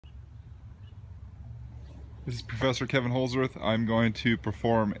This is Professor Kevin Holsworth. I'm going to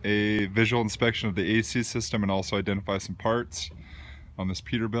perform a visual inspection of the AC system and also identify some parts on this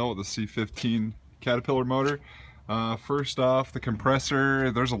Peterbilt with the C15 Caterpillar motor. First off, the compressor,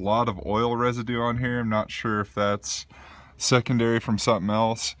 there's a lot of oil residue on here. I'm not sure if that's secondary from something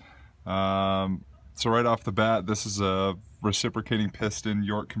else. So right off the bat, this is a reciprocating piston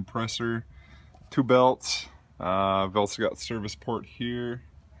York compressor. Two belts. I've also got service port here.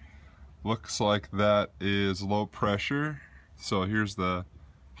 Looks like that is low pressure. So here's the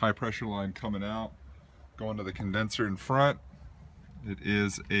high pressure line coming out, going to the condenser in front. It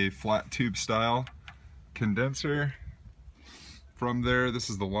is a flat tube style condenser. From there, this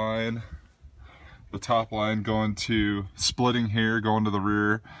is the line. The top line going to splitting here, going to the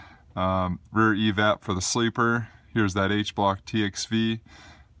rear evap for the sleeper. Here's that H-block TXV.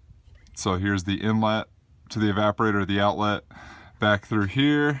 So here's the inlet to the evaporator, the outlet back through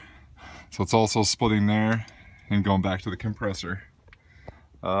here. So it's also splitting there and going back to the compressor.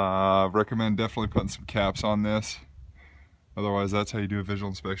 Recommend definitely putting some caps on this. Otherwise, that's how you do a visual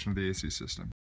inspection of the AC system.